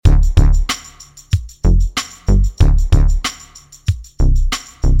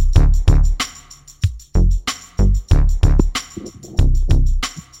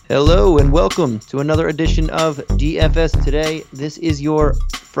Hello and welcome to another edition of DFS Today. This is your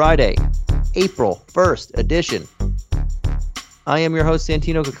Friday, April 1st edition. I am your host,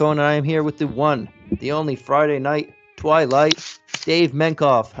 Santino Cacone, and I am here with the one, the only Friday night Twilight, Dave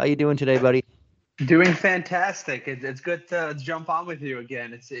Menkoff. How you doing today, buddy? Doing fantastic. It's good to jump on with you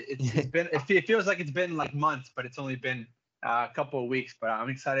again. It feels like it's been like months, but it's only been a couple of weeks. But I'm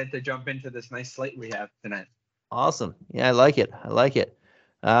excited to jump into this nice slate we have tonight. Awesome. Yeah, I like it.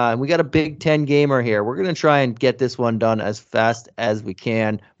 We got a Big Ten gamer here. We're going to try and get this one done as fast as we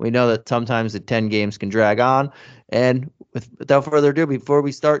can. We know that sometimes the 10 games can drag on. And without further ado, before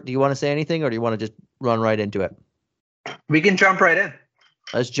we start, do you want to say anything or do you want to just run right into it? We can jump right in.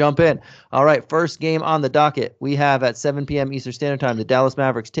 Let's jump in. All right, first game on the docket. We have at 7 p.m. Eastern Standard Time, the Dallas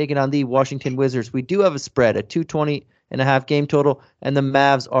Mavericks taking on the Washington Wizards. We do have a spread, a 220.5 game total, and the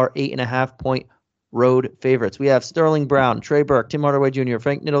Mavs are 8.5-point road favorites. We have Sterling Brown, Trey Burke, Tim Hardaway Jr.,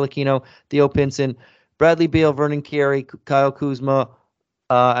 Frank Ntilikina, Theo Pinson, Bradley Beal, Vernon Carey, Kyle Kuzma,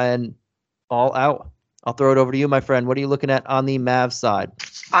 and all out. I'll throw it over to you, my friend. What are you looking at on the Mavs side?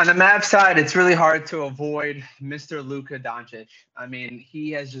 On the Mavs side, it's really hard to avoid Mr. Luka Doncic. I mean,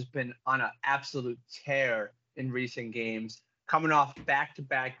 he has just been on an absolute tear in recent games, coming off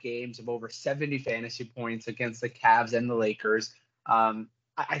back-to-back games of over 70 fantasy points against the Cavs and the Lakers.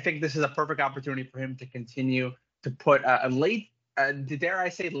 I think this is a perfect opportunity for him to continue to put a late, dare I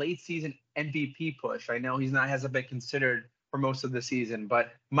say, late season MVP push. I know hasn't been considered for most of the season,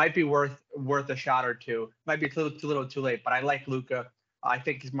 but might be worth a shot or two. Might be a little too late, but I like Luka. I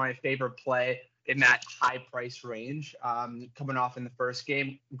think he's my favorite play in that high price range. Coming off in the first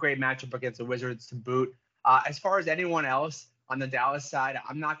game, great matchup against the Wizards to boot. As far as anyone else on the Dallas side,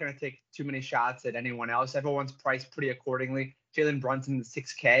 I'm not going to take too many shots at anyone else. Everyone's priced pretty accordingly. Jalen Brunson,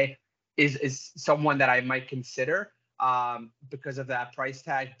 6K, is someone that I might consider because of that price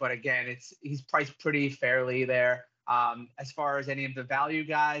tag. But again, he's priced pretty fairly there. As far as any of the value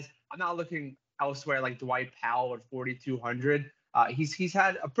guys, I'm not looking elsewhere like Dwight Powell at 4,200. He's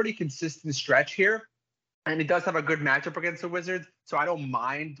had a pretty consistent stretch here, and he does have a good matchup against the Wizards. So I don't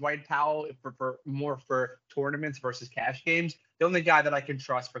mind Dwight Powell for tournaments versus cash games. The only guy that I can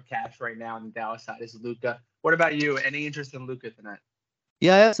trust for cash right now on the Dallas side is Luka. What about you? Any interest in Luka tonight?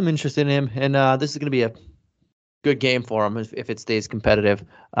 Yeah, I have some interest in him, and this is going to be a good game for him if it stays competitive.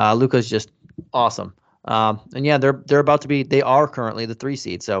 Luka's just awesome. And yeah, they are currently the 3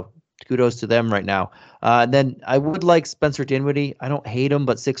 seed, so kudos to them right now. And then I would like Spencer Dinwiddie. I don't hate him,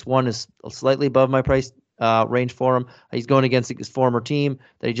 but 6'1" is slightly above my price range for him. He's going against his former team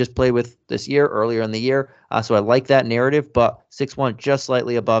that he just played with this year, earlier in the year. So I like that narrative, but 6'1", just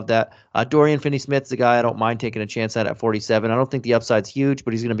slightly above that. Dorian Finney-Smith's the guy I don't mind taking a chance at 47. I don't think the upside's huge,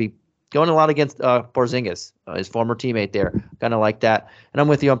 but he's going to be going a lot against Porzingis, his former teammate there. Kind of like that. And I'm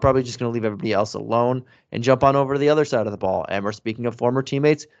with you. I'm probably just going to leave everybody else alone and jump on over to the other side of the ball. And we're speaking of former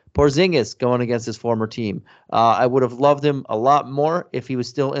teammates, Porzingis going against his former team. I would have loved him a lot more if he was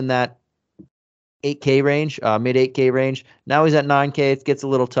still in that 8K range, mid 8K range. Now he's at 9K. It gets a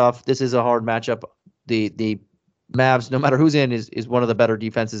little tough. This is a hard matchup. The Mavs, no matter who's in, is one of the better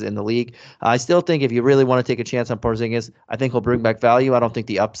defenses in the league. I still think if you really want to take a chance on Porzingis, I think he'll bring back value. I don't think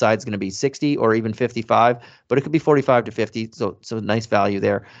the upside is going to be 60 or even 55, but it could be 45 to 50. So nice value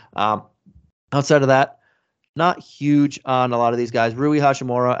there. Outside of that, not huge on a lot of these guys. Rui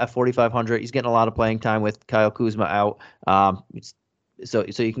Hachimura at 4,500. He's getting a lot of playing time with Kyle Kuzma out. So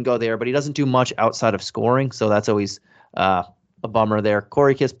you can go there, but he doesn't do much outside of scoring, so that's always a bummer there.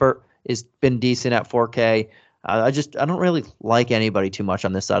 Corey Kispert has been decent at 4K. I don't really like anybody too much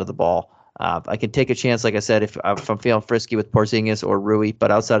on this side of the ball. I can take a chance, like I said, if I'm feeling frisky with Porzingis or Rui, but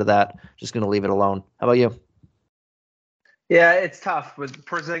outside of that, just going to leave it alone. How about you? Yeah, it's tough with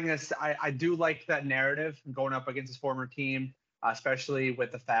Porzingis. I do like that narrative going up against his former team, especially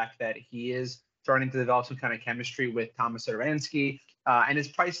with the fact that he is starting to develop some kind of chemistry with Thomas Satoransky. And his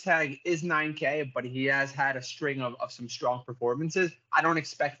price tag is 9K, but he has had a string of some strong performances. I don't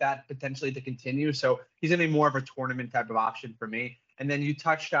expect that potentially to continue. So he's going to be more of a tournament type of option for me. And then you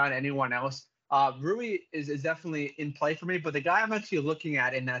touched on anyone else. Rui is definitely in play for me, but the guy I'm actually looking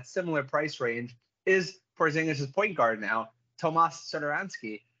at in that similar price range is Porzingis' point guard now, Tomas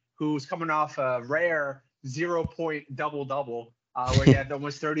Satoransky, who's coming off a rare 0-point double-double. Where he had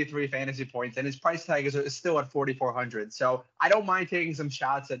almost 33 fantasy points, and his price tag is still at 4,400. So I don't mind taking some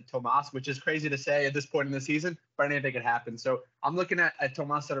shots at Tomas, which is crazy to say at this point in the season, but anything could happen. So I'm looking at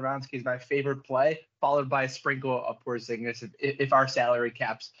Tomas Satoransky as my favorite play, followed by a sprinkle of Porzingis if our salary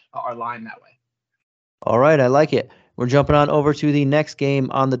caps are lined that way. All right, I like it. We're jumping on over to the next game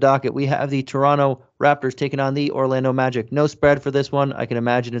on the docket. We have the Toronto Raptors taking on the Orlando Magic. No spread for this one. I can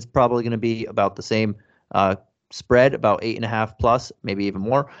imagine it's probably going to be about the same spread, about 8.5 plus, maybe even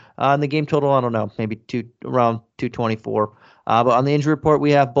more. And the game total, I don't know, maybe around 224. But on the injury report,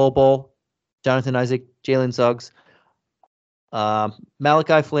 we have Bol, Jonathan Isaac, Jalen Suggs,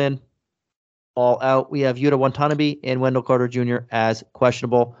 Malachi Flynn, all out. We have Yuta Watanabe and Wendell Carter Jr. as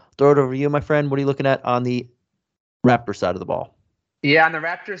questionable. Throw it over to you, my friend. What are you looking at on the Raptor side of the ball? Yeah, on the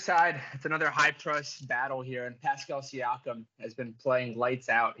Raptors side, it's another high trust battle here, and Pascal Siakam has been playing lights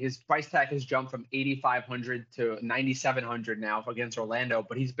out. His price tag has jumped from 8,500 to 9,700 now against Orlando,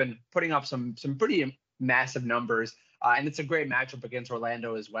 but he's been putting up some pretty massive numbers, and it's a great matchup against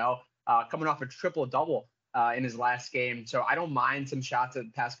Orlando as well. Coming off a triple double in his last game, so I don't mind some shots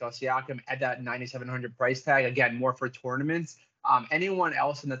at Pascal Siakam at that 9,700 price tag. Again, more for tournaments. Anyone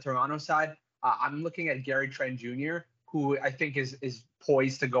else in the Toronto side? I'm looking at Gary Trent Jr., who I think is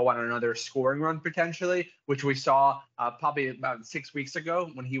poised to go on another scoring run potentially, which we saw probably about 6 weeks ago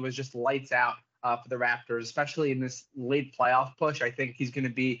when he was just lights out for the Raptors, especially in this late playoff push. I think he's going to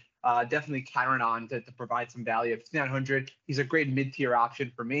be definitely counted on to provide some value. At 5,900, he's a great mid-tier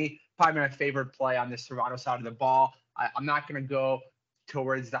option for me. Probably my favorite play on this Toronto side of the ball. I'm not going to go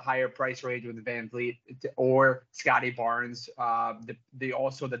towards the higher price range with VanVleet or Scotty Barnes,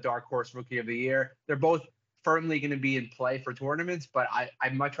 also the dark horse rookie of the year. They're both firmly going to be in play for tournaments, but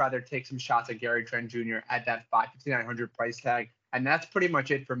I'd much rather take some shots at Gary Trent Jr. at that 5,900 price tag. And that's pretty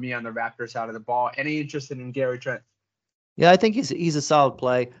much it for me on the Raptors side of the ball. Any interest in Gary Trent? Yeah, I think he's a solid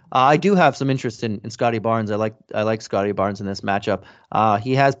play. I do have some interest in Scotty Barnes. I like Scotty Barnes in this matchup.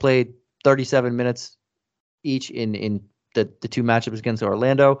 He has played 37 minutes each in the two matchups against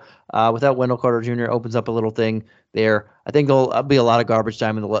Orlando. Without Wendell Carter Jr. opens up a little thing there. I think there'll be a lot of garbage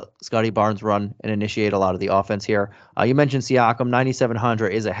time and let Scotty Barnes run and initiate a lot of the offense here. You mentioned Siakam, 9,700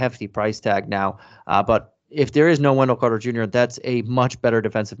 is a hefty price tag now, but if there is no Wendell Carter Jr., that's a much better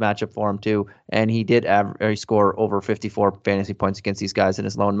defensive matchup for him too. And he did score over 54 fantasy points against these guys in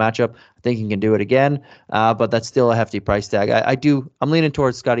his lone matchup. I think he can do it again, but that's still a hefty price tag. I'm leaning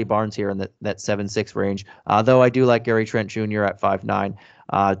towards Scotty Barnes here in that 7.6 range, though I do like Gary Trent Jr. at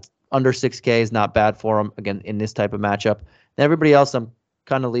 5.9. Under 6K is not bad for him again in this type of matchup. And everybody else, I'm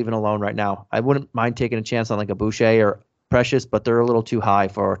kind of leaving alone right now. I wouldn't mind taking a chance on like a Boucher or Precious, but they're a little too high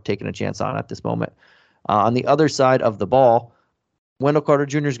for taking a chance on at this moment. On the other side of the ball, Wendell Carter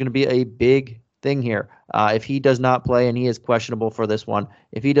Jr. is going to be a big thing here. If he does not play, and he is questionable for this one,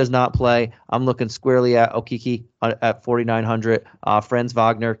 if he does not play, I'm looking squarely at Okeke at 4,900. Franz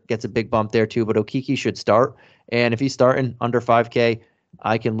Wagner gets a big bump there too, but Okeke should start. And if he's starting under 5K,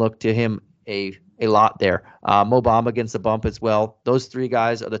 I can look to him a lot there. Mo Bamba gets a bump as well. Those three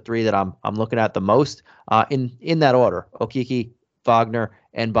guys are the three that I'm looking at the most in that order. Okeke, Wagner,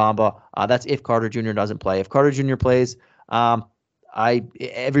 and Bamba. That's if Carter Jr. doesn't play. If Carter Jr. plays,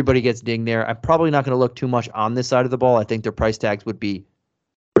 everybody gets dinged there. I'm probably not going to look too much on this side of the ball. I think their price tags would be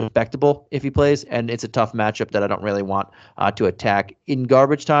respectable if he plays, and it's a tough matchup that I don't really want to attack. In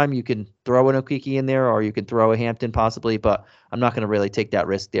garbage time, you can throw an Okeke in there, or you can throw a Hampton possibly, but I'm not going to really take that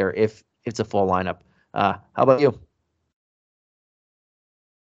risk there if it's a full lineup. How about you?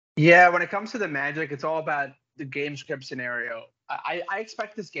 Yeah, when it comes to the Magic, it's all about the game script scenario. I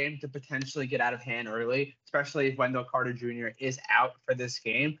expect this game to potentially get out of hand early, especially if Wendell Carter Jr. is out for this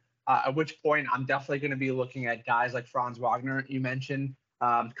game, at which point I'm definitely going to be looking at guys like Franz Wagner, you mentioned,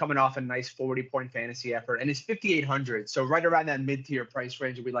 coming off a nice 40-point fantasy effort, and it's 5,800, so right around that mid-tier price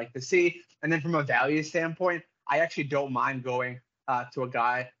range that we like to see. And then from a value standpoint, I actually don't mind going to a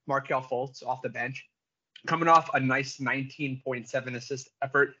guy, Markelle Fultz, off the bench, coming off a nice 19.7 assist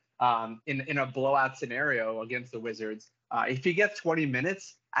effort in a blowout scenario against the Wizards. If he gets 20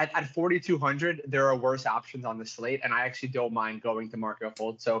 minutes at 4,200, there are worse options on the slate, and I actually don't mind going to Markelle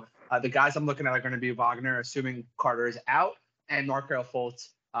Fultz. So the guys I'm looking at are going to be Wagner, assuming Carter is out, and Markelle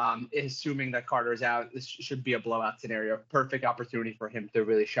Fultz, assuming that Carter is out. This should be a blowout scenario. Perfect opportunity for him to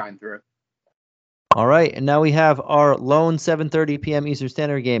really shine through. All right, and now we have our lone 7:30 p.m. Eastern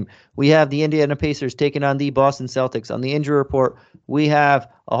Standard game. We have the Indiana Pacers taking on the Boston Celtics. On the injury report, we have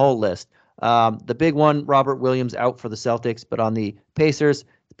a whole list. The big one, Robert Williams out for the Celtics, but on the Pacers,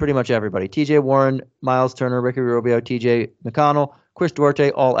 pretty much everybody. T.J. Warren, Miles Turner, Ricky Rubio, T.J. McConnell, Chris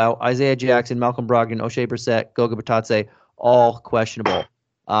Duarte, all out. Isaiah Jackson, Malcolm Brogdon, Oshae Brissett, Goga Bitadze, all questionable.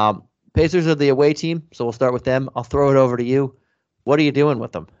 Pacers are the away team, so we'll start with them. I'll throw it over to you. What are you doing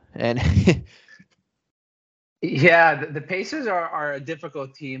with them? And yeah, the Pacers are a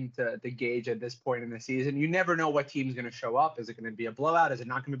difficult team to gauge at this point in the season. You never know what team's going to show up. Is it going to be a blowout? Is it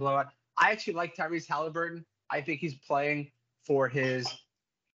not going to be a blowout? I actually like Tyrese Halliburton. I think he's playing for his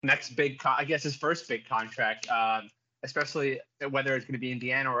next big, I guess his first big contract, especially whether it's going to be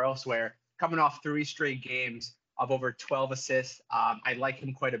Indiana or elsewhere. Coming off 3 straight games of over 12 assists, I like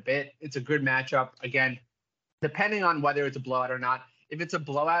him quite a bit. It's a good matchup. Again, depending on whether it's a blowout or not. If it's a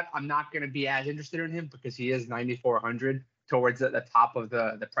blowout, I'm not going to be as interested in him because he is 9,400 towards the top of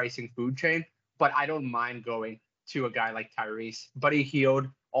the pricing food chain. But I don't mind going to a guy like Tyrese. Buddy Hield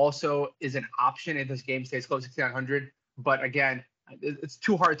also is an option if this game stays close to 6,900. But again, it's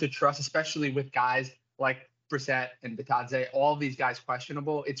too hard to trust, especially with guys like Brissett and Bitadze. All of these guys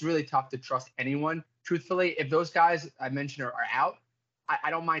questionable. It's really tough to trust anyone. Truthfully, if those guys I mentioned are out, I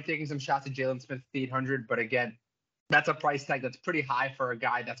don't mind taking some shots at Jalen Smith at 800. But again, that's a price tag that's pretty high for a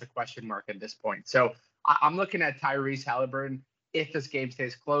guy that's a question mark at this point. So I'm looking at Tyrese Halliburton if this game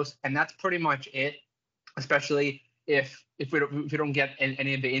stays close, and that's pretty much it. Especially if we don't get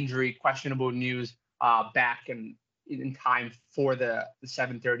any of the injury questionable news back in time for the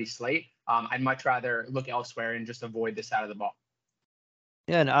 7:30 slate. I'd much rather look elsewhere and just avoid this side of the ball.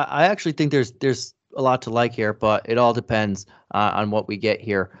 Yeah, and I actually think there's a lot to like here, but it all depends on what we get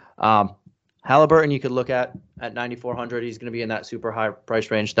here. Halliburton, you could look at 9,400. He's going to be in that super high price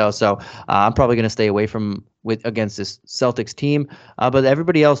range, though. So I'm probably going to stay away from against this Celtics team. But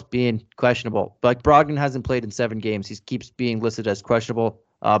everybody else being questionable. Like Brogdon hasn't played in 7 games. He keeps being listed as questionable.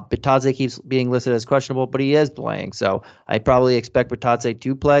 Bitadze keeps being listed as questionable, but he is playing. So I probably expect Bitadze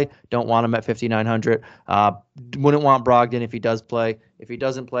to play. Don't want him at 5,900. Wouldn't want Brogdon if he does play. If he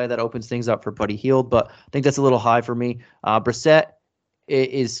doesn't play, that opens things up for Buddy Hield. But I think that's a little high for me. Brissett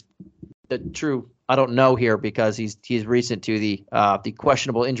is the true, I don't know here because he's recent to the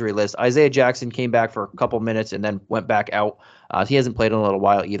questionable injury list. Isaiah Jackson came back for a couple minutes and then went back out. He hasn't played in a little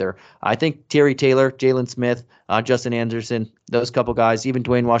while either. I think Terry Taylor, Jalen Smith, Justin Anderson, those couple guys, even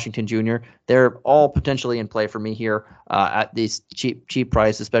Dwayne Washington Jr., they're all potentially in play for me here at these cheap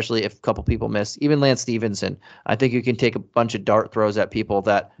price, especially if a couple people miss. Even Lance Stevenson, I think you can take a bunch of dart throws at people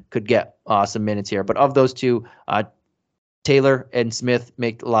that could get some minutes here. But of those two, Taylor and Smith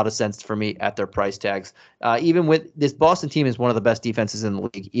make a lot of sense for me at their price tags. Even with this Boston team is one of the best defenses in the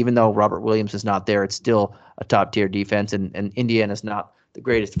league. Even though Robert Williams is not there, it's still a top-tier defense, and Indiana's not the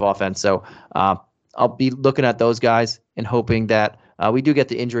greatest of offense. So I'll be looking at those guys and hoping that we do get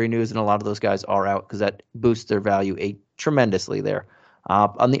the injury news, and a lot of those guys are out because that boosts their value tremendously there.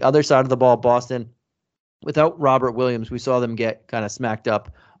 On the other side of the ball, Boston, without Robert Williams, we saw them get kind of smacked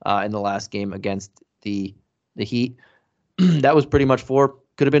up in the last game against the Heat. That was pretty much could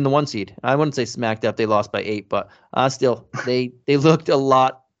have been the 1 seed. I wouldn't say smacked up. They lost by 8, but still, they looked a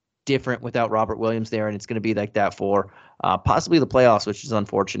lot different without Robert Williams there, and it's going to be like that for possibly the playoffs, which is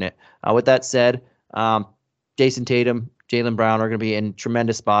unfortunate. With that said, Jason Tatum, Jaylen Brown are going to be in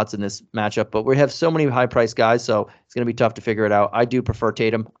tremendous spots in this matchup, but we have so many high-priced guys, so it's going to be tough to figure it out. I do prefer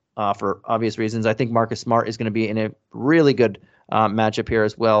Tatum for obvious reasons. I think Marcus Smart is going to be in a really good matchup here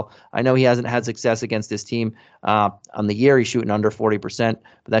as well. I know he hasn't had success against this team on the year. He's shooting under 40%,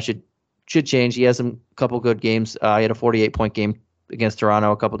 but that should change. He has some couple good games. He had a 48-point game against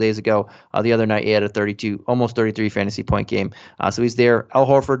Toronto a couple days ago. The other night he had a almost 33 fantasy point game. So he's there. Al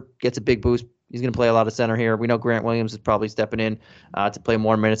Horford gets a big boost. He's going to play a lot of center here. We know Grant Williams is probably stepping in to play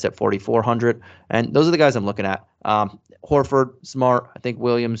more minutes at 4,400. And those are the guys I'm looking at. Horford, Smart, I think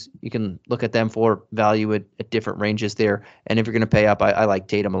Williams, you can look at them for value at different ranges there. And if you're going to pay up, I like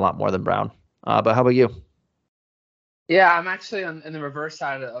Tatum a lot more than Brown. But how about you? Yeah, I'm actually on the reverse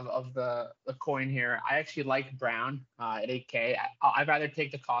side of the coin here. I actually like Brown at 8K. I'd rather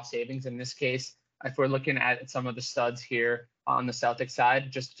take the cost savings in this case. If we're looking at some of the studs here on the Celtics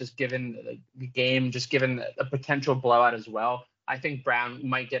side, just given the game, just given a potential blowout as well, I think Brown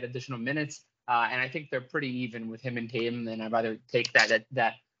might get additional minutes. And I think they're pretty even with him and Tatum. And I'd rather take that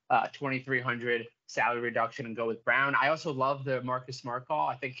 2,300 salary reduction and go with Brown. I also love the Marcus Smart call.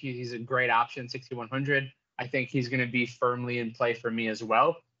 I think he's a great option, 6,100. I think he's going to be firmly in play for me as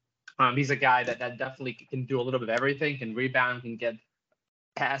well. He's a guy that definitely can do a little bit of everything, can rebound, can get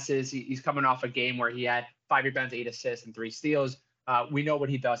passes. He's coming off a game where he had 5 rebounds, 8 assists, and 3 steals. We know what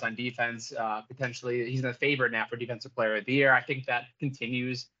he does on defense. Potentially, he's the favorite now for Defensive Player of the Year. I think that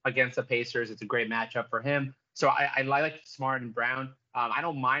continues against the Pacers. It's a great matchup for him. So I like Smart and Brown. I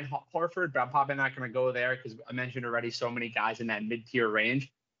don't mind Horford, but I'm probably not going to go there because I mentioned already so many guys in that mid-tier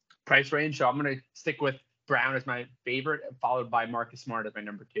price range. So I'm going to stick with Brown as my favorite, followed by Marcus Smart as my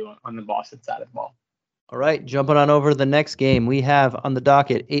number 2 on the Boston side of the ball. All right, jumping on over to the next game. We have on the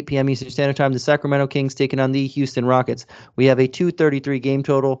docket, 8 p.m. Eastern Standard Time, the Sacramento Kings taking on the Houston Rockets. We have a 233 game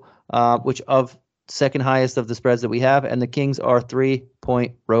total, which of second highest of the spreads that we have, and the Kings are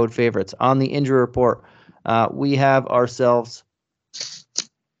 3-point road favorites. On the injury report, we have ourselves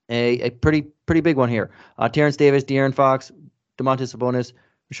a pretty big one here. Terrence Davis, De'Aaron Fox, Domantas Sabonis,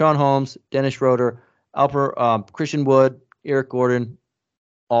 Rashawn Holmes, Dennis Schroeder, Christian Wood, Eric Gordon,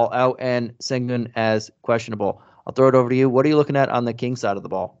 all out, and Sengun as questionable. I'll throw it over to you. What are you looking at on the King side of the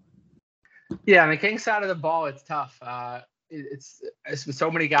ball? Yeah, on the King side of the ball, it's tough. It's with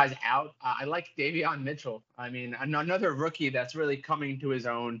so many guys out. I like Davion Mitchell. I mean, another rookie that's really coming to his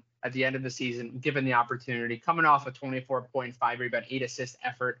own at the end of the season, given the opportunity, coming off a 24.5 rebound, 8 assist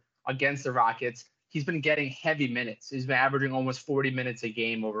effort against the Rockets. He's been getting heavy minutes. He's been averaging almost 40 minutes a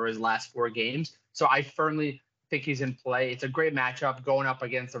game over his last 4 games. So I firmly think he's in play. It's a great matchup going up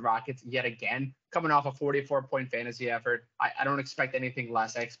against the Rockets yet again, coming off a 44-point fantasy effort. I don't expect anything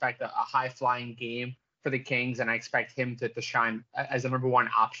less. I expect a high-flying game for the Kings, and I expect him to shine as the number one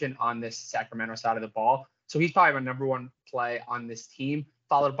option on this Sacramento side of the ball. So he's probably my number one play on this team,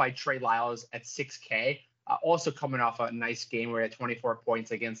 followed by Trey Lyles at 6K. Also coming off a nice game where he had 24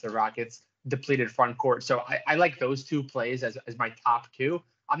 points against the Rockets, depleted front court. So I like those 2 plays as my top 2.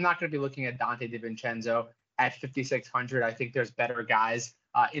 I'm not going to be looking at Dante DiVincenzo at 5,600. I think there's better guys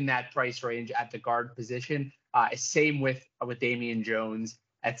in that price range at the guard position. Same with Damian Jones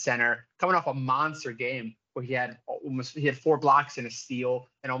at center, coming off a monster game where he had 4 blocks and a steal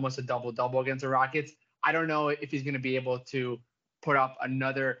and almost a double-double against the Rockets. I don't know if he's going to be able to put up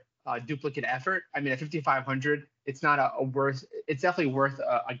another duplicate effort. I mean, at 5,500, it's not it's definitely worth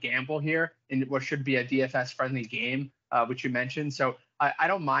a gamble here in what should be a DFS friendly game, which you mentioned. So I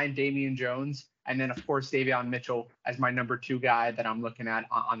don't mind Damian Jones. And then, of course, Davion Mitchell as my number 2 guy that I'm looking at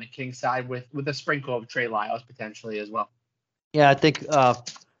on the King side with a sprinkle of Trey Lyles potentially as well. Yeah, I think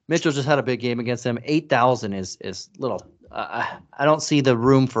Mitchell just had a big game against them. 8,000 is little. I don't see the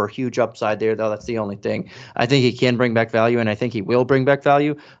room for a huge upside there, though. That's the only thing. I think he can bring back value, and I think he will bring back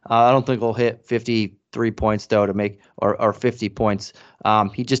value. I don't think he'll hit 53 points, though, to make or 50 points.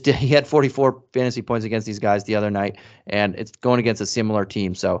 He had 44 fantasy points against these guys the other night, and it's going against a similar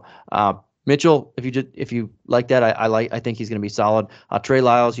team. So Mitchell, if you like that, I think he's going to be solid. Trey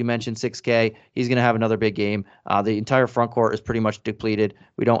Lyles, you mentioned 6K. He's going to have another big game. The entire front court is pretty much depleted.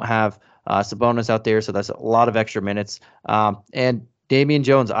 We don't have Sabonis out there, so that's a lot of extra minutes. And Damian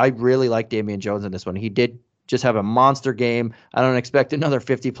Jones, I really like Damian Jones in this one. He did just have a monster game. I don't expect another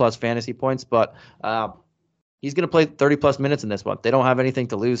 50-plus fantasy points, but he's going to play 30-plus minutes in this one. They don't have anything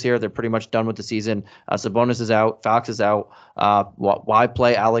to lose here. They're pretty much done with the season. Sabonis is out. Fox is out. Why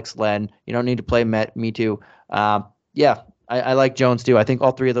play Alex Len? You don't need to play Me Too. I like Jones too. I think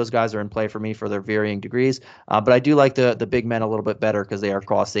all 3 of those guys are in play for me for their varying degrees. But I do like the big men a little bit better because they are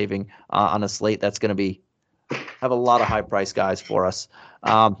cost saving on a slate that's going to have a lot of high price guys for us.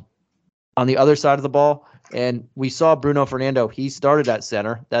 On the other side of the ball, and we saw Bruno Fernando. He started at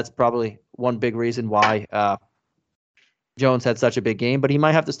center. That's probably one big reason why Jones had such a big game, but he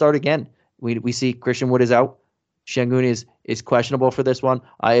might have to start again. We see Christian Wood is out. Sengun is questionable for this one.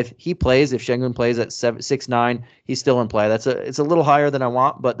 If Sengun plays at 6'9", he's still in play. It's a little higher than I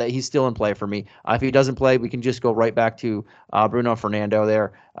want, but that he's still in play for me. If he doesn't play, we can just go right back to Bruno Fernando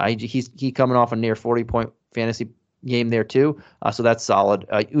there. He's coming off a near 40-point fantasy game there too, so that's solid.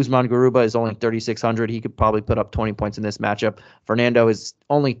 Usman Garuba is only 3,600. He could probably put up 20 points in this matchup. Fernando is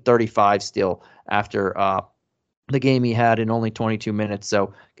only 35 still after the game he had in only 22 minutes,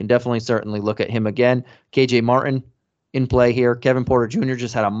 so can certainly look at him again. KJ Martin in play here. Kevin Porter Jr.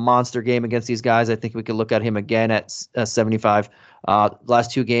 just had a monster game against these guys. I think we could look at him again at 75.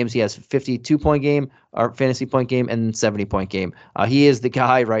 Last 2 games, he has 52-point game, or fantasy point game, and 70-point game. He is the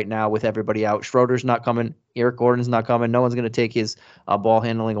guy right now with everybody out. Schroeder's not coming. Eric Gordon's not coming. No one's going to take his ball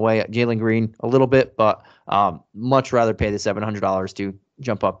handling away. Jalen Green a little bit, but much rather pay the $700 to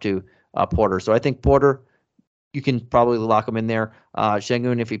jump up to Porter. So I think Porter, you can probably lock him in there.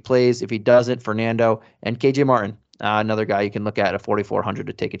 Sengun, if he plays. If he doesn't, Fernando. And KJ Martin, another guy you can look at 4,400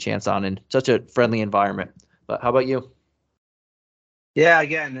 to take a chance on in such a friendly environment. But how about you? Yeah,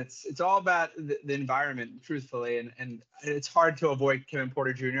 again, it's all about the environment, truthfully, and it's hard to avoid Kevin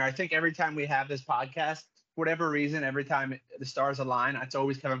Porter Jr. I think every time we have this podcast, for whatever reason, every time the stars align, it's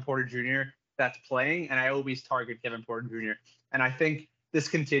always Kevin Porter Jr. that's playing, and I always target Kevin Porter Jr. And I think this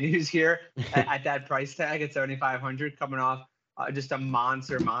continues here at that price tag at 7,500, coming off just a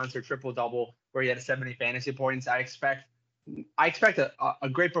monster triple-double where he had 70 fantasy points. I expect a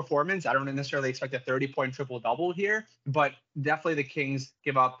great performance. I don't necessarily expect a 30-point triple-double here, but definitely the Kings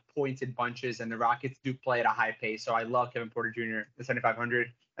give up points in bunches, and the Rockets do play at a high pace. So I love Kevin Porter Jr. at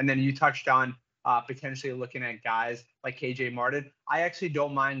 7,500. And then you touched on potentially looking at guys like KJ Martin. I actually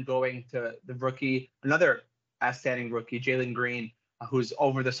don't mind going to the rookie, another outstanding rookie, Jalen Green, who's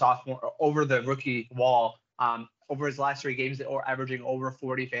over the rookie wall. Over his last 3 games, or averaging over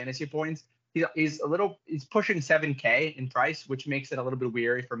 40 fantasy points. He's pushing 7K in price, which makes it a little bit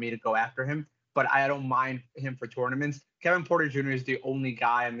weary for me to go after him. But I don't mind him for tournaments. Kevin Porter Jr. is the only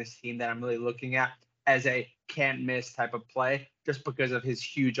guy on this team that I'm really looking at as a can't miss type of play, just because of his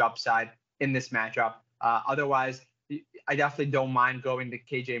huge upside in this matchup. Otherwise, I definitely don't mind going to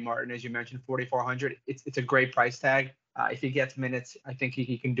KJ Martin, as you mentioned, 4,400. It's a great price tag. If he gets minutes, I think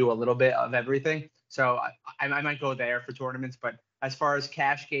he can do a little bit of everything. So I might go there for tournaments. But as far as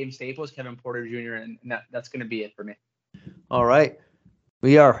cash game staples, Kevin Porter Jr., and that's going to be it for me. All right.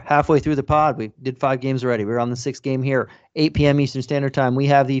 We are halfway through the pod. We did 5 games already. We're on the 6th game here, 8 p.m. Eastern Standard Time. We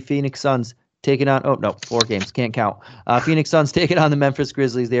have the Phoenix Suns taking on, 4 games, can't count. Phoenix Suns taking on the Memphis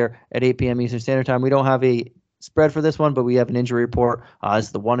Grizzlies there at 8 p.m. Eastern Standard Time. We don't have a spread for this one, but we have an injury report. It's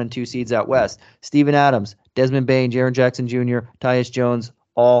the 1 and 2 seeds out west. Steven Adams, Desmond Bane, Jaren Jackson Jr., Tyus Jones,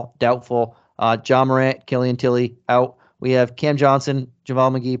 all doubtful. John Morant, Killian Tilly out. We have Cam Johnson,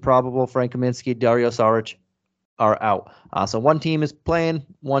 JaVale McGee probable, Frank Kaminsky, Dario Saric are out. So one team is playing,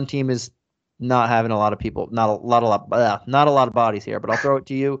 one team is not having a lot of people, not a lot of bodies here. But I'll throw it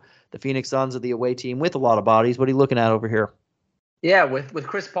to you. The Phoenix Suns are the away team with a lot of bodies. What are you looking at over here? Yeah, with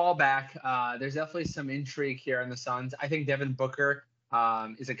Chris Paul back, there's definitely some intrigue here in the Suns. I think Devin Booker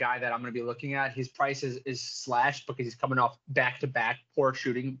is a guy that I'm going to be looking at. His price is slashed because he's coming off back-to-back poor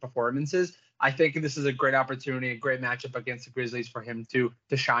shooting performances. I think this is a great opportunity, a great matchup against the Grizzlies for him to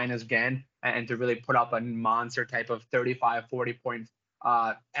shine again and to really put up a monster type of 35, 40-point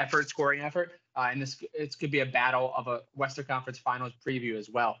scoring effort. And it could be a battle of a Western Conference Finals preview as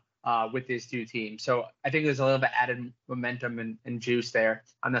well. With these two teams. So I think there's a little bit added momentum and juice there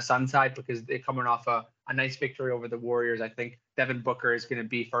on the Sun side because they're coming off a nice victory over the Warriors. I think Devin Booker is going to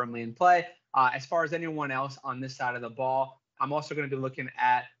be firmly in play. As far as anyone else on this side of the ball, I'm also going to be looking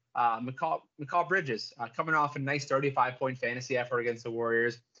at Mikal Bridges coming off a nice 35-point fantasy effort against the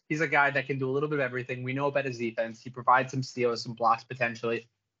Warriors. He's a guy that can do a little bit of everything. We know about his defense. He provides some steals, some blocks potentially.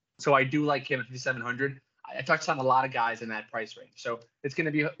 So I do like him at 5,700. I touched on a lot of guys in that price range. So it's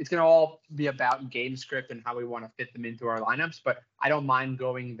going to all be about game script and how we want to fit them into our lineups. But I don't mind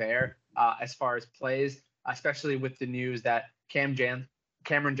going there as far as plays, especially with the news that Cameron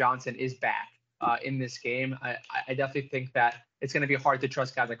Johnson is back in this game. I definitely think that it's going to be hard to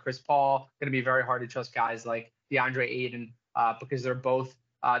trust guys like Chris Paul. Going to be very hard to trust guys like DeAndre Ayton because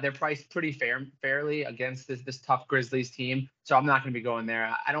they're priced pretty fairly against this tough Grizzlies team. So I'm not going to be going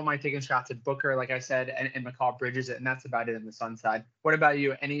there. I don't mind taking shots at Booker, like I said, and Mikal Bridges, and that's about it on the Sun side. What about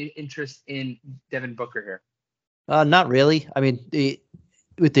you? Any interest in Devin Booker here? Not really. I mean,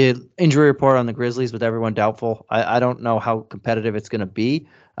 with the injury report on the Grizzlies, with everyone doubtful, I don't know how competitive it's going to be.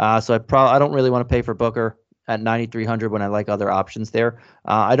 So I don't really want to pay for Booker at 9,300 when I like other options there.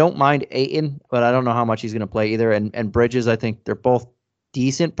 I don't mind Ayton, but I don't know how much he's going to play either. And Bridges, I think they're both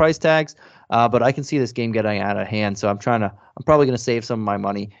decent price tags, but I can see this game getting out of hand. So I'm probably going to save some of my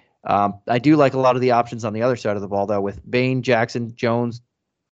money. I do like a lot of the options on the other side of the ball, though, with Bane, Jackson, Jones,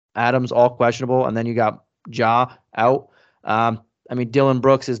 Adams, all questionable. And then you got Ja out. I mean, Dylan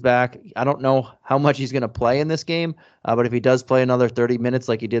Brooks is back. I don't know how much he's going to play in this game, but if he does play another 30 minutes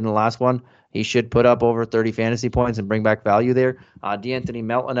like he did in the last one, he should put up over 30 fantasy points and bring back value there. DeAnthony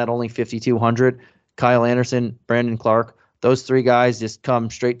Melton at only 5,200. Kyle Anderson, Brandon Clark. Those 3 guys just come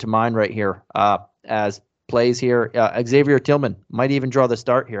straight to mind right here as plays here. Xavier Tillman might even draw the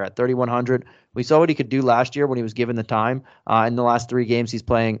start here at 3,100. We saw what he could do last year when he was given the time. In the last 3 games, he's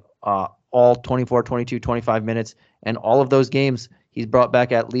playing all 24, 22, 25 minutes. And all of those games, he's brought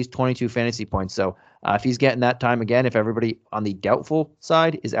back at least 22 fantasy points. So if he's getting that time again, if everybody on the doubtful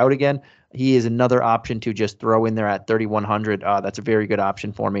side is out again, he is another option to just throw in there at 3,100. That's a very good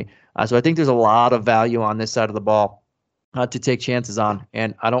option for me. So I think there's a lot of value on this side of the ball to take chances on,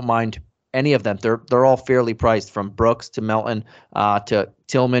 and I don't mind any of them. They're all fairly priced, from Brooks to Melton to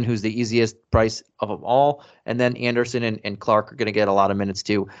Tillman, who's the easiest price of them all, and then Anderson and Clark are going to get a lot of minutes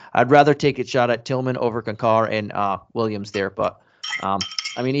too. I'd rather take a shot at Tillman over Kankar and Williams there, but I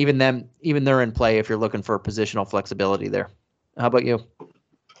mean, even they're in play if you're looking for positional flexibility there. How about you?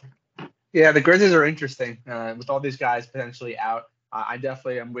 Yeah, the Grizzlies are interesting with all these guys potentially out. I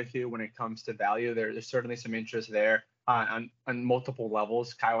definitely am with you when it comes to value. There's certainly some interest there. On multiple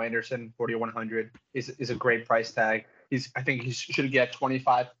levels. Kyle Anderson, 4,100 is a great price tag. I think he should get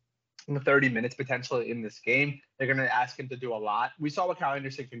 25 to 30 minutes potentially in this game. They're going to ask him to do a lot. We saw what Kyle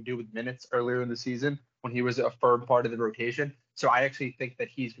Anderson can do with minutes earlier in the season when he was a firm part of the rotation. So I actually think that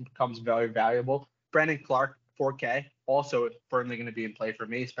he becomes very valuable. Brandon Clark, 4K, also firmly going to be in play for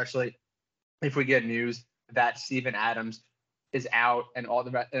me, especially if we get news that Steven Adams is out, and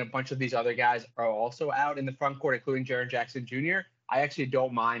and a bunch of these other guys are also out in the front court, including Jaren Jackson Jr., I actually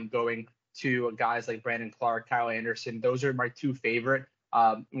don't mind going to guys like Brandon Clark, Kyle Anderson. Those are my two favorite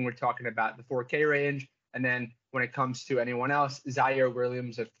when we're talking about the 4K range. And then when it comes to anyone else, Zaire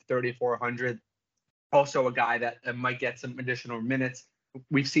Williams at 3,400, also a guy that might get some additional minutes.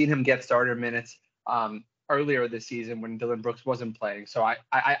 We've seen him get starter minutes earlier this season when Dillon Brooks wasn't playing. So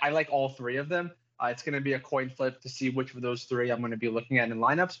I like all three of them. It's going to be a coin flip to see which of those three I'm going to be looking at in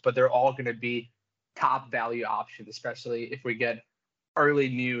lineups, but they're all going to be top value options, especially if we get early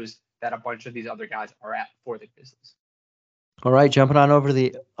news that a bunch of these other guys are at for the Grizzlies. All right, jumping on over to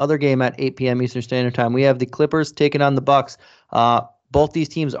the other game at 8 p.m. Eastern Standard Time. We have the Clippers taking on the Bucks. Both these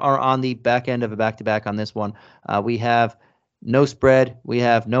teams are on the back end of a back-to-back on this one. We have no spread. We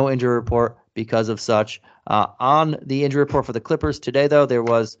have no injury report because of such. On the injury report for the Clippers today, though, there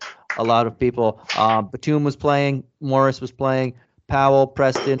was a lot of people. Batum was playing. Morris was playing. Powell,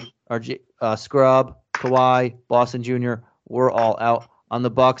 Preston, Scrub, Kawhi, Boston Jr. were all out. On the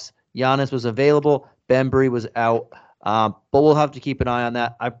Bucks, Giannis was available. Bembry was out. But we'll have to keep an eye on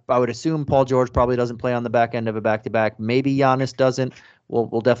that. I would assume Paul George probably doesn't play on the back end of a back-to-back. Maybe Giannis doesn't.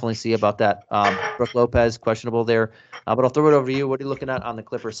 We'll definitely see about that. Brook Lopez, questionable there. But I'll throw it over to you. What are you looking at on the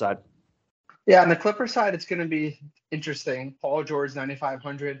Clippers side? Yeah, on the Clippers side, it's going to be interesting. Paul George,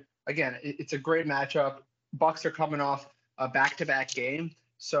 9,500. Again, it's a great matchup. Bucks are coming off a back-to-back game.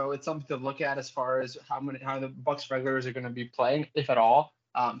 So it's something to look at as far as how the Bucks regulars are going to be playing, if at all.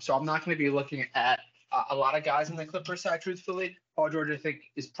 So I'm not going to be looking at a lot of guys on the Clippers side, truthfully. Paul George, I think,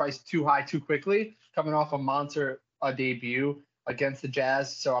 is priced too high too quickly, coming off a monster debut against the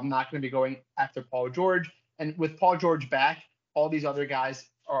Jazz. So I'm not going to be going after Paul George. And with Paul George back, all these other guys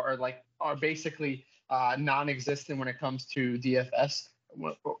are basically non-existent when it comes to DFS,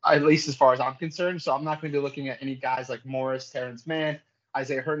 at least as far as I'm concerned. So I'm not going to be looking at any guys like Morris, Terrence Mann,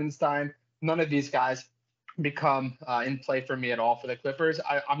 Isaiah Hartenstein. None of these guys become in play for me at all for the Clippers.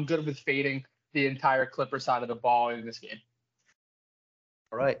 I'm good with fading the entire Clipper side of the ball in this game.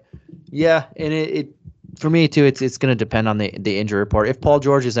 All right. Yeah, and it for me too, it's going to depend on the injury report. If Paul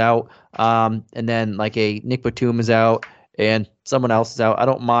George is out, and then like a Nick Batum is out and someone else is out, I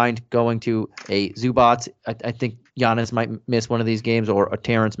don't mind going to a Zubac. I think Giannis might miss one of these games, or a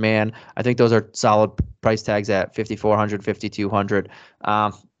Terrence Mann. I think those are solid price tags at 5,400, 5,200.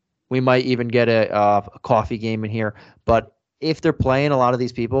 We might even get a coffee game in here. But if they're playing a lot of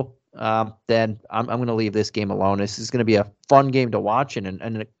these people, then I'm going to leave this game alone. This is going to be a fun game to watch and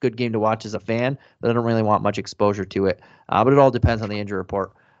a good game to watch as a fan, but I don't really want much exposure to it. But it all depends on the injury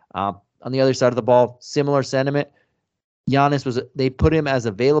report. On the other side of the ball, similar sentiment. Giannis they put him as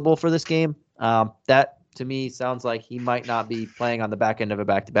available for this game. That to me sounds like he might not be playing on the back end of a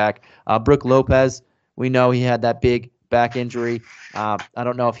back-to-back. Brook Lopez, we know he had that big back injury. I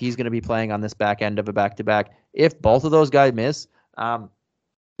don't know if he's going to be playing on this back end of a back-to-back. If both of those guys miss, maybe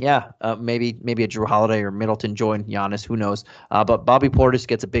a Jrue Holiday or Middleton join Giannis. Who knows? But Bobby Portis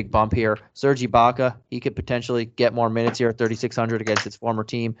gets a big bump here. Serge Ibaka, he could potentially get more minutes here at 3,600 against his former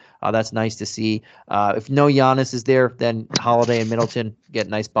team. That's nice to see. If no Giannis is there, then Holiday and Middleton get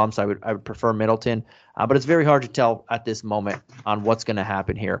nice bumps. I would prefer Middleton. But it's very hard to tell at this moment on what's going to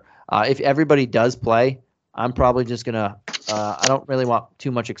happen here. If everybody does play, I'm probably just going to I don't really want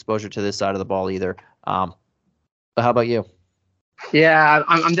too much exposure to this side of the ball either. But how about you? Yeah,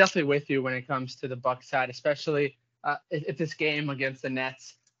 I'm definitely with you when it comes to the Bucks side, especially if this game against the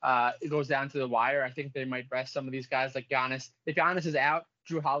Nets it goes down to the wire. I think they might rest some of these guys like Giannis. If Giannis is out,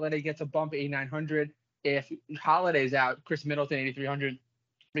 Jrue Holiday gets a bump, 8,900. If Holiday's out, Chris Middleton, 8,300,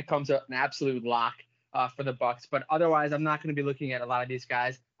 becomes an absolute lock for the Bucks. But otherwise, I'm not going to be looking at a lot of these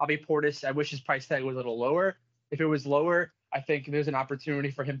guys. Bobby Portis, I wish his price tag was a little lower. If it was lower, I think there's an opportunity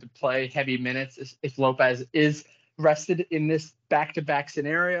for him to play heavy minutes if Lopez is rested in this back-to-back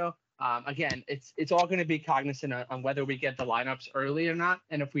scenario. Again, it's all going to be cognizant on whether we get the lineups early or not.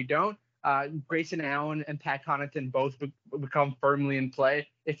 And if we don't, Grayson Allen and Pat Connaughton both become firmly in play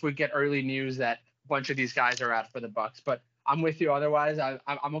if we get early news that a bunch of these guys are out for the Bucks. But I'm with you. Otherwise,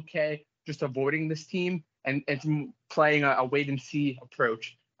 I'm okay just avoiding this team and playing a wait-and-see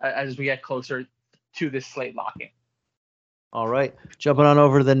approach as we get closer to this slate locking. All right. Jumping on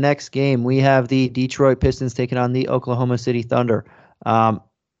over to the next game, we have the Detroit Pistons taking on the Oklahoma City Thunder.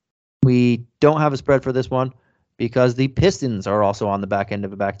 We don't have a spread for this one because the Pistons are also on the back end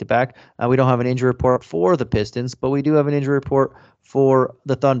of a back-to-back. We don't have an injury report for the Pistons, but we do have an injury report for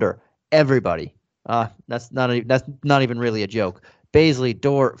the Thunder. Everybody. That's not even really a joke. Baisley,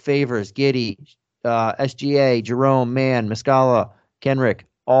 Dort, Favors, Giddey, SGA, Jerome, Mann, Muscala, Kenrick,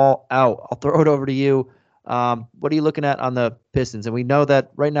 all out. I'll throw it over to you. What are you looking at on the Pistons? And we know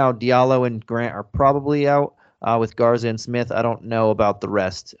that right now Diallo and Grant are probably out with Garza and Smith. I don't know about the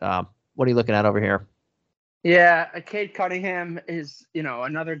rest. What are you looking at over here? Yeah, Cade Cunningham is,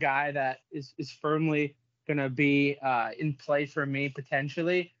 another guy that is firmly going to be in play for me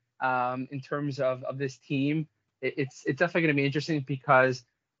potentially in terms of this team. It's definitely going to be interesting because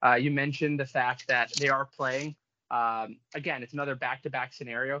you mentioned the fact that they are playing. Again, it's another back-to-back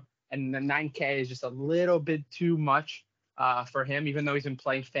scenario, and the 9K is just a little bit too much for him, even though he's been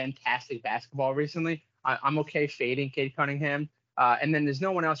playing fantastic basketball recently. I'm okay fading Cade Cunningham. And then there's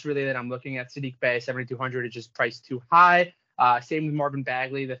no one else really that I'm looking at. Saddiq Bey, 7,200 is just priced too high. Same with Marvin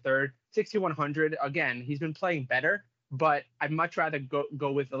Bagley, the third, 6,100. Again, he's been playing better, but I'd much rather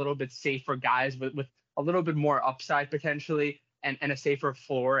go with a little bit safer guys with a little bit more upside potentially and a safer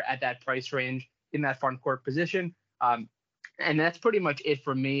floor at that price range in that front court position. And that's pretty much it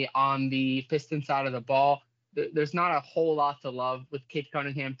for me on the Pistons side of the ball. There's not a whole lot to love with Cade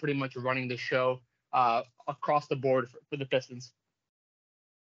Cunningham pretty much running the show across the board for the Pistons.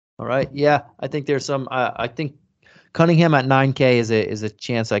 All right. Yeah, I think there's some. I think Cunningham at 9K is a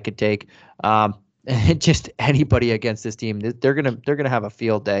chance I could take. Just anybody against this team, they're gonna have a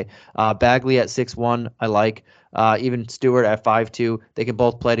field day. Bagley at 6'1", I like. Even Stewart at 5'2", they can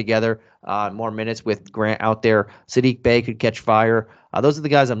both play together. More minutes with Grant out there. Saddiq Bey could catch fire. Those are the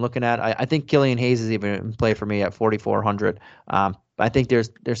guys I'm looking at. I think Killian Hayes is even in play for me at 4,400. I think there's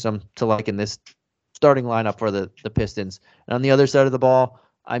some to like in this starting lineup for the Pistons. And on the other side of the ball,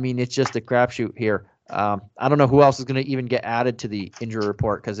 I mean, it's just a crapshoot here. I don't know who else is going to even get added to the injury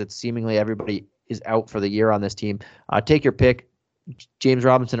report because it's seemingly everybody is out for the year on this team. Take your pick. James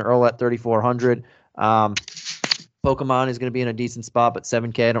Robinson Earl at 3,400. Pokemon is going to be in a decent spot, but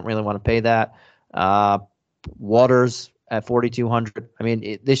 7K, I don't really want to pay that. Waters at 4,200. I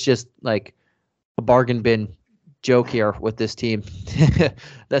mean, this just like a bargain bin joke here with this team.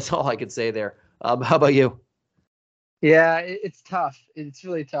 That's all I could say there. How about you? Yeah, it's tough. It's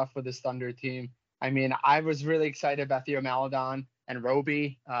really tough with this Thunder team. I mean, I was really excited about Theo Maledon and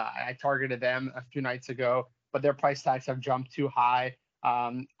Roby. I targeted them a few nights ago, but their price tags have jumped too high.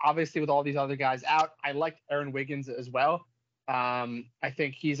 Obviously, with all these other guys out, I like Aaron Wiggins as well. I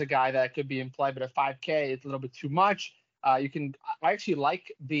think he's a guy that could be in play, but at 5K, it's a little bit too much. I actually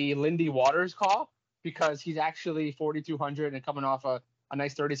like the Lindy Waters call because he's actually 4,200 and coming off a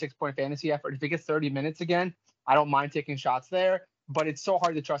nice 36-point fantasy effort. If he gets 30 minutes again, I don't mind taking shots there, but it's so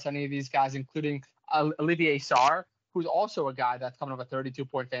hard to trust any of these guys, including Olivier Sarr, who's also a guy that's coming off a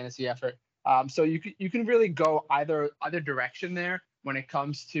 32-point fantasy effort. So you can really go either direction there when it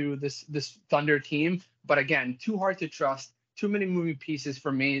comes to this Thunder team. But again, too hard to trust, too many moving pieces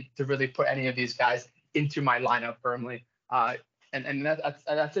for me to really put any of these guys into my lineup firmly. And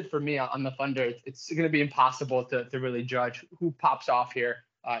that's it for me on the Thunder. It's going to be impossible to really judge who pops off here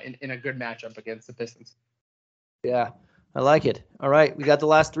in a good matchup against the Pistons. Yeah, I like it. All right, we got the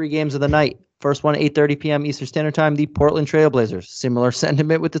last three games of the night. First one, 8:30 p.m. Eastern Standard Time, the Portland Trailblazers. Similar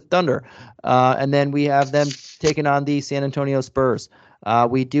sentiment with the Thunder. And then we have them taking on the San Antonio Spurs.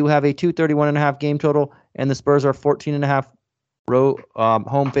 We do have a 231.5 game total, and the Spurs are 14.5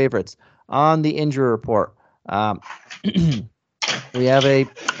 home favorites. On the injury report, we have a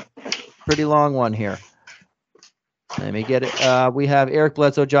pretty long one here. Let me get it. We have Eric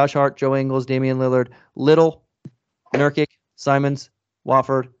Bledsoe, Josh Hart, Joe Ingles, Damian Lillard, Little, Nurkic, Simons,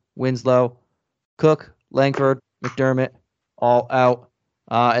 Wofford, Winslow, Cook, Langford, McDermott, all out.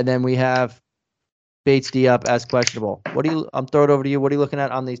 And then we have Bates Diop as questionable. I'm throwing it over to you. What are you looking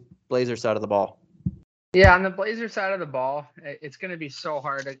at on the Blazers side of the ball? Yeah, on the Blazers side of the ball, it's going to be so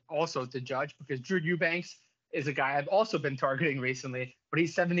hard also to judge because Drew Eubanks is a guy I've also been targeting recently, but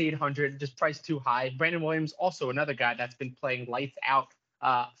he's 7,800, just priced too high. Brandon Williams, also another guy that's been playing lights out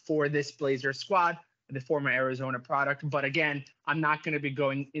for this Blazers squad, the former Arizona product. But again, I'm not going to be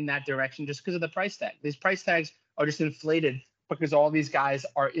going in that direction just because of the price tag. These price tags are just inflated because all these guys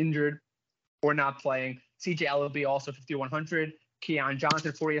are injured or not playing. CJ Elleby also 5,100. Keon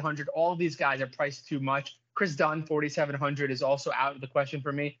Johnson 4,800. All of these guys are priced too much. Chris Dunn 4,700 is also out of the question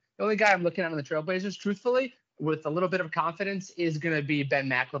for me. The only guy I'm looking at on the Trailblazers, truthfully, with a little bit of confidence, is going to be Ben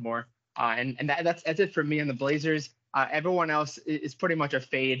McLemore. And that's it for me on the Blazers. Everyone else is pretty much a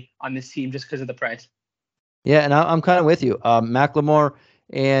fade on this team just because of the price. Yeah, and I'm kind of with you. McLemore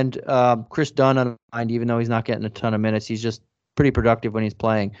and Chris Dunn, I don't mind, even though he's not getting a ton of minutes. He's just pretty productive when he's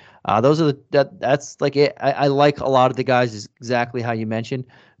playing. Those are that's like it. I like a lot of the guys is exactly how you mentioned,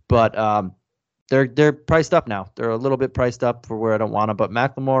 but they're priced up now. They're a little bit priced up for where I don't want them. But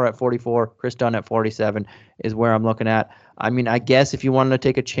McLemore at 44, Chris Dunn at 47 is where I'm looking at. I mean, I guess if you wanted to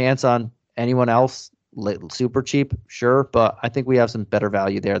take a chance on anyone else super cheap, sure, but I think we have some better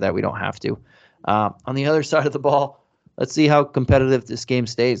value there that we don't have to. On the other side of the ball, let's see how competitive this game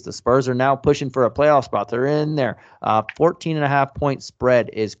stays. The Spurs are now pushing for a playoff spot. They're in there. 14.5-point spread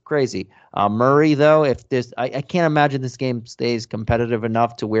is crazy. Murray, though, if this, I can't imagine this game stays competitive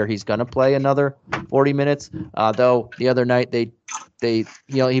enough to where he's going to play another 40 minutes. Though the other night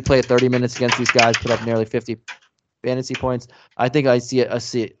he played 30 minutes against these guys, put up nearly 50 fantasy points. I think I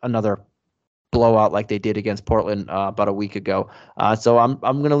see another blowout like they did against Portland about a week ago. So I'm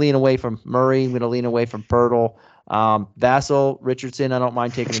going to lean away from Murray. I'm going to lean away from Pirtle. Vassell, Richardson, I don't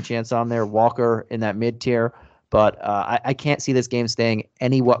mind taking a chance on there. Walker in that mid tier, but I can't see this game staying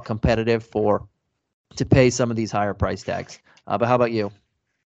anywhat competitive to pay some of these higher price tags. But how about you?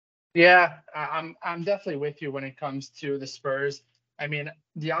 Yeah, I'm definitely with you when it comes to the Spurs. I mean,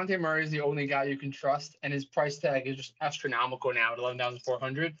 Dejounte Murray is the only guy you can trust, and his price tag is just astronomical now at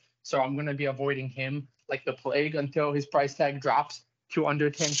 11,400. So I'm going to be avoiding him like the plague until his price tag drops to under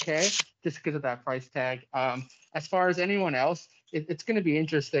 10K, just because of that price tag. As far as anyone else, it's going to be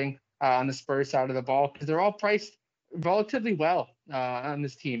interesting on the Spurs side of the ball because they're all priced relatively well on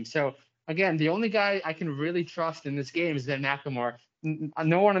this team. So again, the only guy I can really trust in this game is Ben McLemore.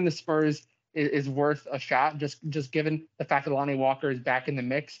 No one on the Spurs is worth a shot, just given the fact that Lonnie Walker is back in the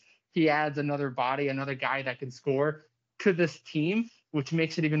mix. He adds another body, another guy that can score to this team, which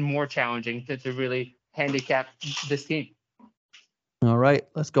makes it even more challenging to really handicap this team. All right,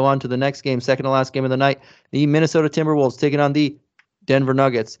 let's go on to the next game, second to last game of the night. The Minnesota Timberwolves taking on the Denver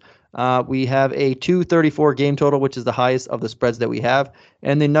Nuggets. We have a 234 game total, which is the highest of the spreads that we have,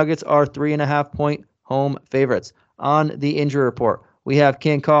 and the Nuggets are 3.5-point home favorites. On the injury report, we have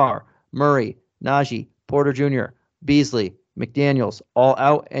Ken Carr, Murray, Najee, Porter Jr., Beasley, McDaniels, all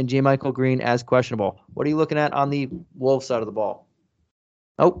out, and J. Michael Green as questionable. What are you looking at on the Wolves side of the ball?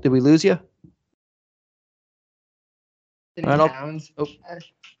 Oh, did we lose you? Towns. Oh.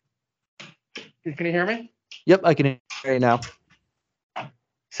 Can you hear me? Yep, I can hear you now.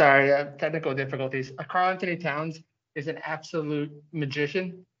 Sorry, technical difficulties. Karl-Anthony Towns is an absolute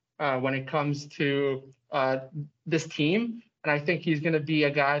magician when it comes to this team. And I think he's going to be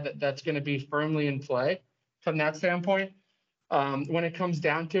a guy that's going to be firmly in play from that standpoint. When it comes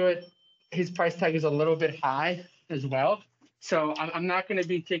down to it, his price tag is a little bit high as well. So I'm not going to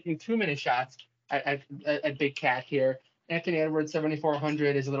be taking too many shots at Big Cat here. Anthony Edwards,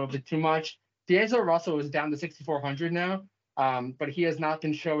 7,400 is a little bit too much. D'Angelo Russell is down to 6,400 now, but he has not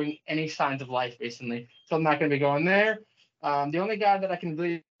been showing any signs of life recently. So I'm not going to be going there. The only guy that I can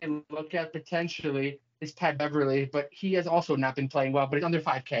really look at potentially is Pat Beverly, but he has also not been playing well, but he's under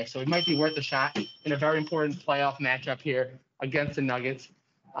 5K. So it might be worth a shot in a very important playoff matchup here against the Nuggets.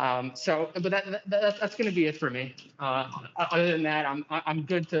 But that's going to be it for me. Other than that, I'm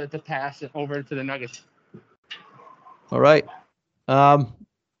good to pass it over to the Nuggets. All right.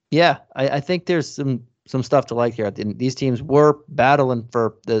 Yeah, I think there's some stuff to like here. These teams were battling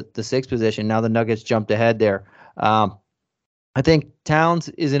for the sixth position. Now the Nuggets jumped ahead there. I think Towns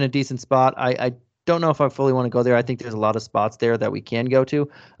is in a decent spot. I don't know if I fully want to go there. I think there's a lot of spots there that we can go to.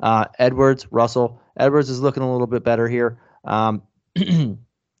 Edwards, Russell. Edwards is looking a little bit better here.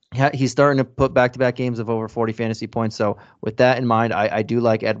 He's starting to put back-to-back games of over 40 fantasy points. So with that in mind, I do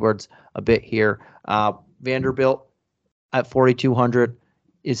like Edwards a bit here. Vanderbilt at 4,200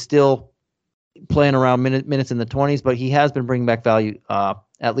 is still playing around minutes in the 20s, but he has been bringing back value,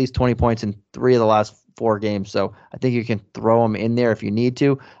 at least 20 points in 3 of the last 4 games. So I think you can throw him in there if you need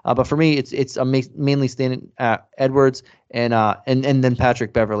to. But for me, it's mainly standing at Edwards and then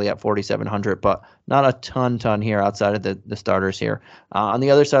Patrick Beverly at 4,700, but not a ton here outside of the starters here. On the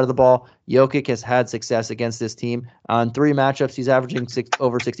other side of the ball, Jokic has had success against this team. On 3 matchups, he's averaging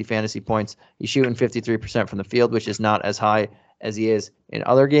over 60 fantasy points. He's shooting 53% from the field, which is not as high as he is in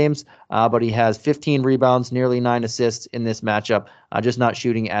other games, but he has 15 rebounds, nearly 9 assists in this matchup, just not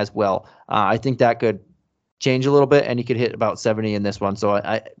shooting as well. I think that could change a little bit, and he could hit about 70 in this one. So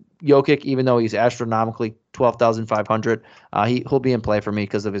Jokic, even though he's astronomically 12,500, he'll be in play for me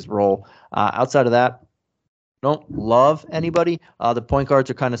because of his role. Outside of that, don't love anybody. The point guards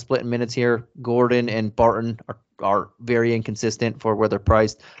are kind of split in minutes here. Gordon and Barton are very inconsistent for where they're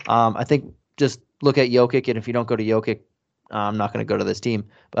priced. I think just look at Jokic, and if you don't go to Jokic, I'm not going to go to this team.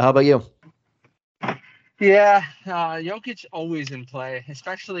 But how about you? Yeah, Jokic always in play,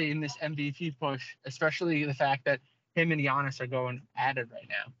 especially in this MVP push, especially the fact that him and Giannis are going at it right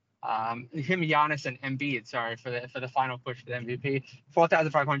now. Him, Giannis, and Embiid, for the final push for the MVP.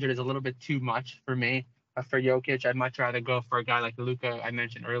 4,500 is a little bit too much for me. For Jokic, I'd much rather go for a guy like Luka I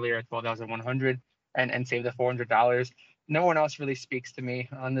mentioned earlier at 12,100 and save the $400. No one else really speaks to me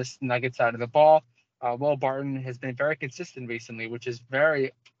on this Nugget side of the ball. Will Barton has been very consistent recently, which is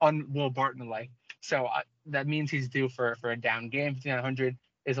very un-Will Barton-like. So that means he's due for a down game. 5,900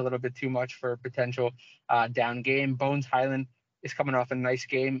 is a little bit too much for a potential down game. Bones Highland is coming off a nice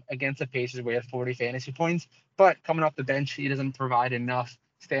game against the Pacers where he had 40 fantasy points, but coming off the bench, he doesn't provide enough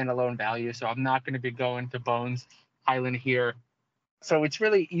standalone value. So I'm not going to be going to Bones Highland here. So it's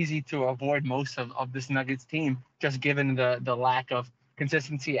really easy to avoid most of this Nuggets team, just given the lack of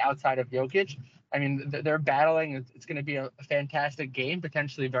consistency outside of Jokic. I mean, they're battling. It's going to be a fantastic game,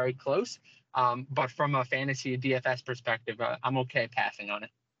 potentially very close. But from a fantasy DFS perspective, I'm okay passing on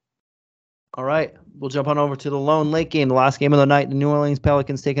it. All right, we'll jump on over to the lone late game, the last game of the night. The New Orleans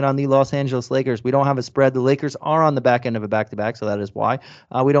Pelicans taking on the Los Angeles Lakers. We don't have a spread. The Lakers are on the back end of a back-to-back, so that is why.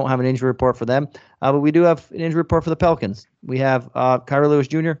 We don't have an injury report for them, but we do have an injury report for the Pelicans. We have Kyrie Lewis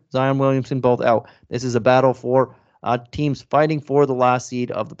Jr., Zion Williamson both out. This is a battle for teams fighting for the last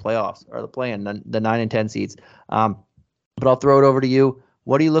seed of the playoffs, or the play-in, the 9 and 10 seeds. But I'll throw it over to you.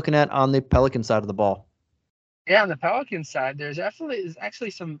 What are you looking at on the Pelican side of the ball? Yeah, on the Pelicans side, there's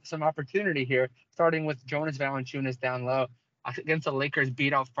actually some opportunity here, starting with Jonas Valanciunas down low against the Lakers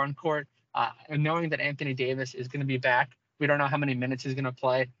beat out front court, and knowing that Anthony Davis is going to be back. We don't know how many minutes he's going to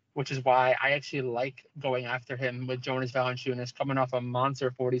play, which is why I actually like going after him with Jonas Valanciunas coming off a monster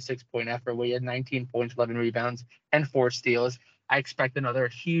 46-point effort where he had 19 points, 11 rebounds, and 4 steals. I expect another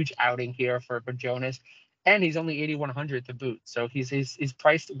huge outing here for Jonas. And he's only 8,100 to boot, so he's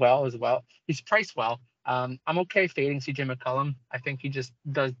priced well as well. He's priced well. I'm okay fading CJ McCollum. I think he just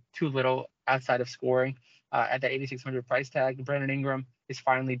does too little outside of scoring at that 8,600 price tag. Brandon Ingram is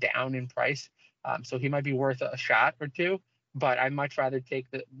finally down in price, so he might be worth a shot or two. But I'd much rather take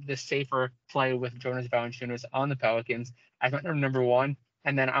the safer play with Jonas Valanciunas on the Pelicans as my number one,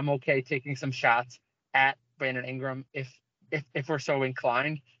 and then I'm okay taking some shots at Brandon Ingram if we're so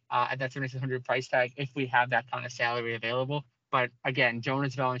inclined. At that 7,600 price tag, if we have that kind of salary available. But again,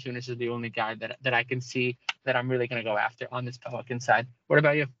 Jonas Valanciunas is the only guy that I can see that I'm really going to go after on this Pelican side. What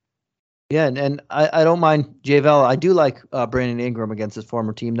about you? Yeah, and I don't mind JaVale. I do like Brandon Ingram against his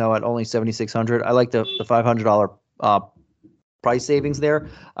former team, though, at only 7,600. I like the $500 price savings there.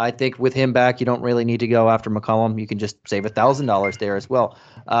 I think with him back, you don't really need to go after McCollum. You can just save $1,000 there as well.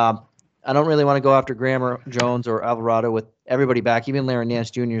 I don't really want to go after Graham or Jones or Alvarado with everybody back. Even Larry Nance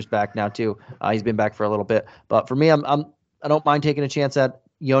Jr. is back now too. He's been back for a little bit. But for me, I don't mind taking a chance at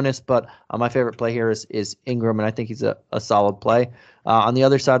Jonas, but my favorite play here is Ingram, and I think he's a solid play. On the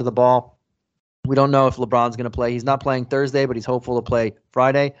other side of the ball, we don't know if LeBron's going to play. He's not playing Thursday, but he's hopeful to play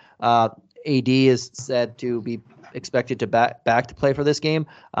Friday. AD is said to be expected to back to play for this game.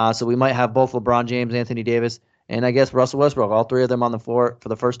 So we might have both LeBron James, Anthony Davis, and I guess Russell Westbrook, all three of them on the floor for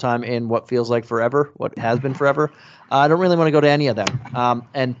the first time in what feels like forever, what has been forever. I don't really want to go to any of them.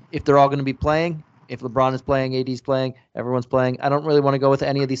 And if they're all going to be playing, if LeBron is playing, AD's playing, everyone's playing, I don't really want to go with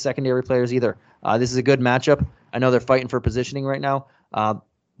any of these secondary players either. This is a good matchup. I know they're fighting for positioning right now.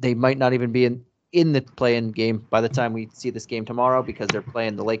 They might not even be in the play-in game by the time we see this game tomorrow because they're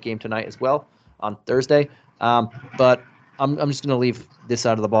playing the late game tonight as well on Thursday. But I'm just going to leave this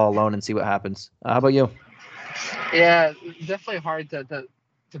side of the ball alone and see what happens. How about you? Yeah, definitely hard to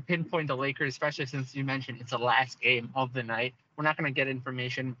pinpoint the Lakers, especially since you mentioned it's the last game of the night. We're not going to get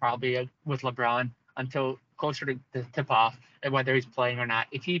information probably with LeBron until closer to the tip-off and whether he's playing or not.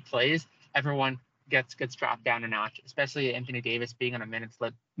 If he plays, everyone gets dropped down a notch, especially Anthony Davis being on a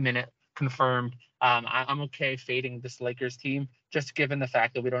minute confirmed. I'm okay fading this Lakers team, just given the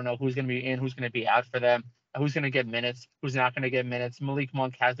fact that we don't know who's going to be in, who's going to be out for them, who's going to get minutes, who's not going to get minutes. Malik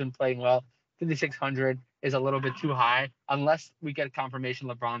Monk has been playing well. 5,600 is a little bit too high unless we get confirmation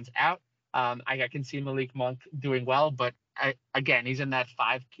LeBron's out. I can see Malik Monk doing well, but again, he's in that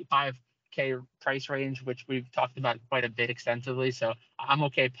 5K price range, which we've talked about quite a bit extensively. So I'm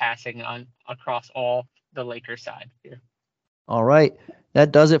okay passing on across all the Lakers side here. All right,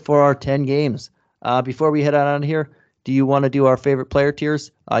 that does it for our 10 games. Before we head out on here, do you want to do our favorite player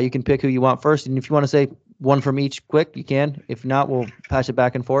tiers? You can pick who you want first, and if you want to say one from each quick, you can. If not, we'll pass it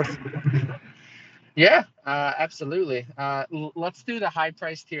back and forth. Yeah, absolutely. Let's do the high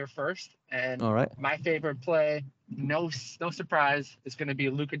price tier first. And all right, my favorite play, no surprise, is going to be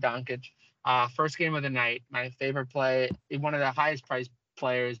Luka Doncic. First game of the night. My favorite play, one of the highest priced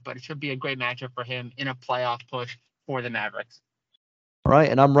players, but it should be a great matchup for him in a playoff push for the Mavericks. All right,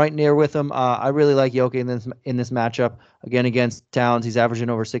 and I'm right near with him. I really like Jokic in this matchup. Again, against Towns, he's averaging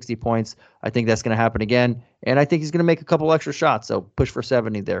over 60 points. I think that's going to happen again, and I think he's going to make a couple extra shots, so push for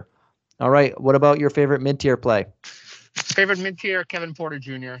 70 there. All right, what about your favorite mid-tier play? Favorite mid-tier, Kevin Porter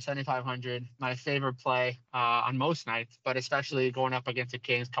Jr., 7,500. My favorite play on most nights, but especially going up against the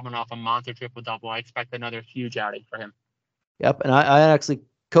Kings coming off a monster triple-double. I expect another huge outing for him. Yep, and I actually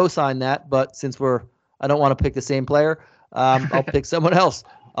co-sign that, but since I don't want to pick the same player, I'll pick someone else.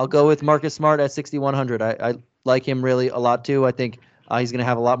 I'll go with Marcus Smart at 6,100. I like him really a lot too. I think he's going to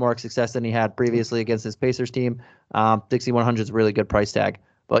have a lot more success than he had previously against his Pacers team. 6,100 is a really good price tag.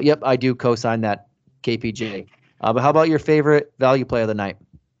 But yep, I do co-sign that KPJ. But how about your favorite value play of the night?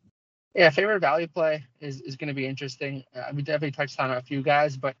 Yeah, favorite value play is going to be interesting. We definitely touched on a few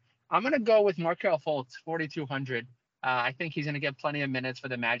guys, but I'm going to go with Markelle Fultz, 4,200. I think he's going to get plenty of minutes for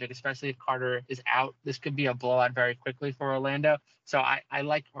the Magic, especially if Carter is out. This could be a blowout very quickly for Orlando. So I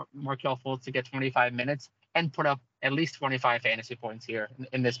like Markelle Fultz to get 25 minutes and put up at least 25 fantasy points here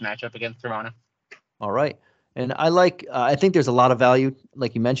in this matchup against Toronto. All right. And I think there's a lot of value,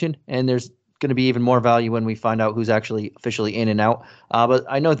 like you mentioned, and there's going to be even more value when we find out who's actually officially in and out. But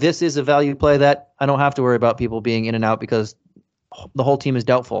I know this is a value play that I don't have to worry about people being in and out because the whole team is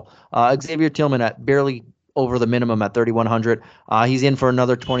doubtful. Xavier Tillman at barely over the minimum at 3,100. He's in for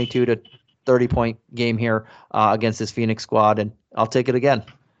another 22 to 30 point game here against this Phoenix squad, and I'll take it again.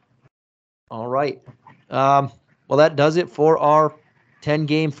 All right. Well, that does it for our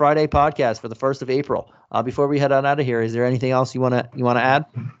 10-game Friday podcast for the 1st of April. Before we head on out of here, is there anything else you want to add?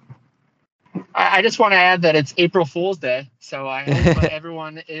 I just want to add that it's April Fool's Day, so I hope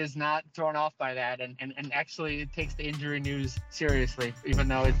everyone is not thrown off by that and actually takes the injury news seriously, even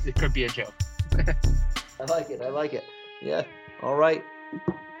though it could be a joke. I like it. Yeah. All right.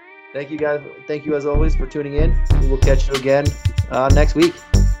 Thank you, guys. Thank you, as always, for tuning in. We will catch you again next week.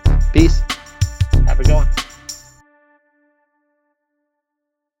 Peace. Have a good one.